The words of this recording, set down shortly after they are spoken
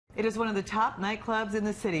It is one of the top nightclubs in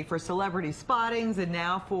the city for celebrity spottings and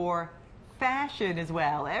now for fashion as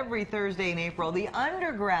well. Every Thursday in April, the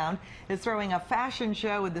Underground is throwing a fashion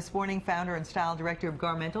show with This Morning founder and style director of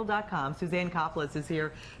Garmental.com, Suzanne Koplis, is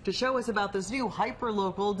here to show us about this new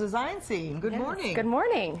hyper-local design scene. Good morning. Good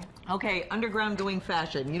morning. Okay, Underground doing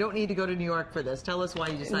fashion. You don't need to go to New York for this. Tell us why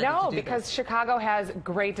you decided to do this. No, because Chicago has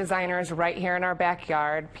great designers right here in our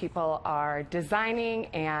backyard. People are designing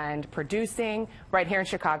and producing right here in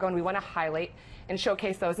Chicago, and we want to highlight and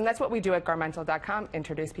showcase those. And that's what we do at Garmental.com,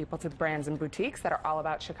 introduce people to the brands and boutiques that are all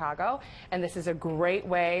about Chicago. And this is a great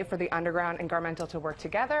way for the Underground and Garmental to work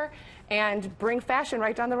together and bring fashion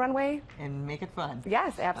right down the runway. And make it fun.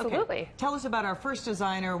 Yes, absolutely. Okay. Tell us about our first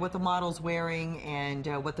designer, what the model's wearing, and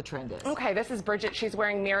what the trend is. Okay, this is Bridget. She's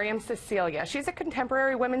wearing Miriam Cecilia. She's a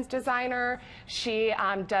contemporary women's designer. She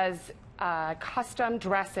does custom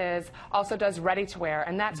dresses, also does ready-to-wear,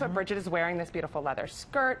 and that's what Bridget is wearing, this beautiful leather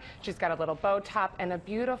skirt. She's got a little bow top and a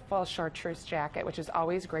beautiful chartreuse jacket, which is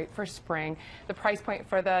always great for spring. The price point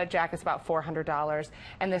for the jacket is about $400,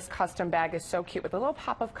 and this custom bag is so cute with a little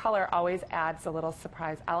pop of color, always adds a little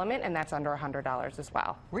surprise element, and that's under $100 as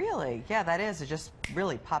well. Really? Yeah, that is. It just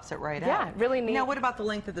really pops it right out. Yeah, really neat. Now, what about the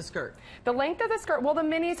length of the skirt? The length of the skirt, well, the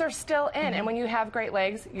minis are still in, and when you have great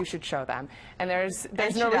legs, you should show them. And there's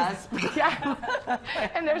no reason. Yeah,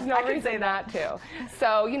 and there's no reason not to.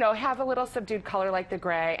 So, you know, have a little subdued color like the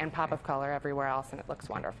gray and pop of color everywhere else, and it looks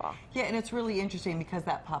wonderful. Yeah, and it's really interesting because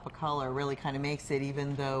that pop of color really kind of makes it,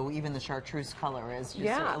 even though even the chartreuse color is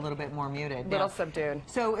just a little bit more muted. Little subdued.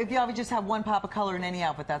 So if you just have one pop of color in any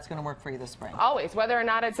outfit, that's going to work for you this spring? Always, whether or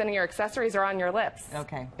not it's in your accessories or on your lips.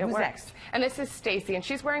 Okay. It Who's works. next? And this is Stacy, and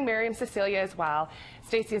she's wearing Miriam Cecilia as well.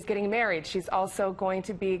 Stacy is getting married. She's also going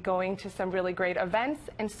to be going to some really great events,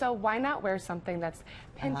 and so why not wear something that's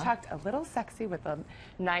pin-tucked, a little sexy with a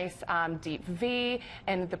nice deep V,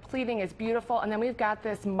 and the pleating is beautiful. And then we've got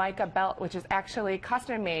this mica belt, which is actually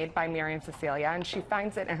custom made by Miriam Cecilia, and she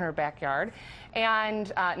finds it in her backyard,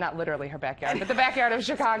 and not literally her backyard, but the backyard of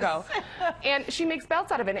Chicago. And she makes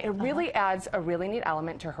belts out of it, and it really adds a really neat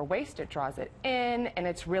element to her waist. It draws it in, and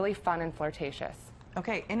it's really fun and flirtatious.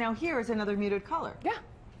 Okay, and now here is another muted color. Yeah.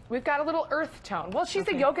 We've got a little earth tone. Well, she's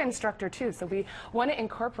a yoga instructor too, so we want to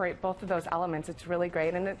incorporate both of those elements. It's really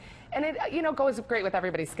great, and it you know, goes great with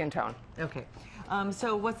everybody's skin tone. Okay.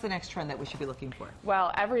 So what's the next trend that we should be looking for?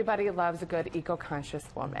 Well, everybody loves a good eco-conscious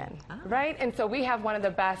woman, right? And so we have one of the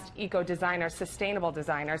best eco-designers, sustainable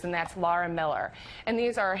designers, and that's Laura Miller. And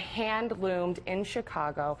these are hand-loomed in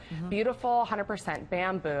Chicago, beautiful 100%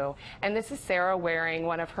 bamboo. And this is Sarah wearing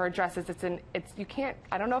one of her dresses. You can't,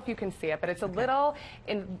 I don't know if you can see it, but it's a little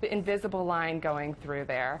invisible line going through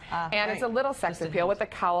there. And it's a little sex appeal with a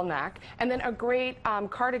cowl neck. And then a great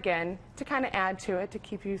cardigan to kind of add to it to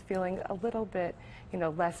keep you feeling a little bit, you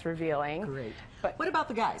know, less revealing. Great. But what about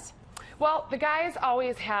the guys? Well, the guys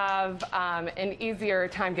always have an easier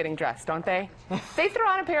time getting dressed, don't they? They throw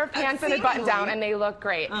on a pair of pants and a button down, and they look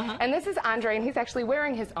great. And this is Andre, and he's actually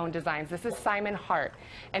wearing his own designs. This is Simon Hart,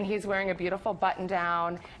 and he's wearing a beautiful button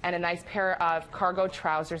down and a nice pair of cargo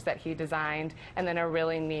trousers that he designed, and then a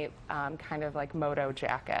really neat kind of like moto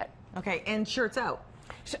jacket. Okay, and shirts out.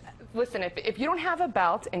 Listen, if you don't have a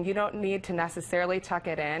belt and you don't need to necessarily tuck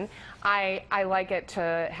it in, I like it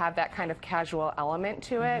to have that kind of casual element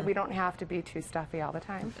to it. We don't have to be too stuffy all the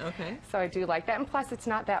time. Okay. So I do like that, and plus it's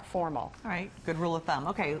not that formal. All right, good rule of thumb.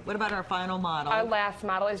 Okay, what about our final model? Our last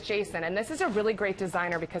model is Jason, and this is a really great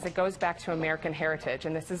designer because it goes back to American heritage,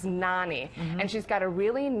 and this is Nani. And she's got a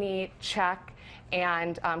really neat check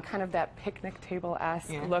and kind of that picnic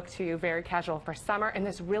table-esque look to you, very casual for summer, and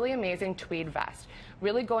this really amazing tweed vest.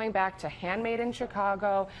 Really going back to handmade in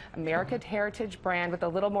Chicago, American heritage brand with a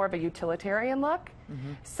little more of a utilitarian look.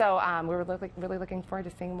 So we're really looking forward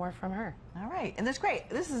to seeing more from her. All right, and that's great.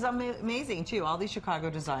 This is amazing too, all these Chicago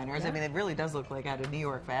designers. I mean, it really does look like out of New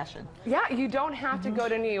York fashion. Yeah, you don't have to go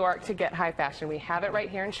to New York to get high fashion. We have it right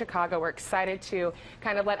here in Chicago. We're excited to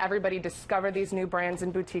kind of let everybody discover these new brands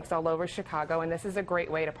and boutiques all over Chicago, and this is a great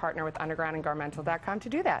way to partner with Underground and Garmental.com to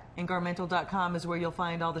do that. And Garmental.com is where you'll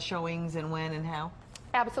find all the showings and when and how?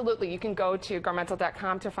 Absolutely. You can go to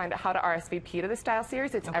Garmental.com to find out how to RSVP to the Style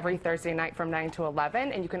Series. It's every Thursday night from 9 to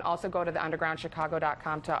 11. And you can also go to the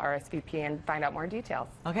undergroundchicago.com to RSVP and find out more details.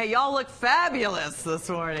 Okay, y'all look fabulous this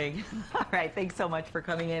morning. All right, thanks so much for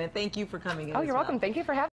coming in, and thank you for coming in. Oh, you're welcome. Thank you for having me.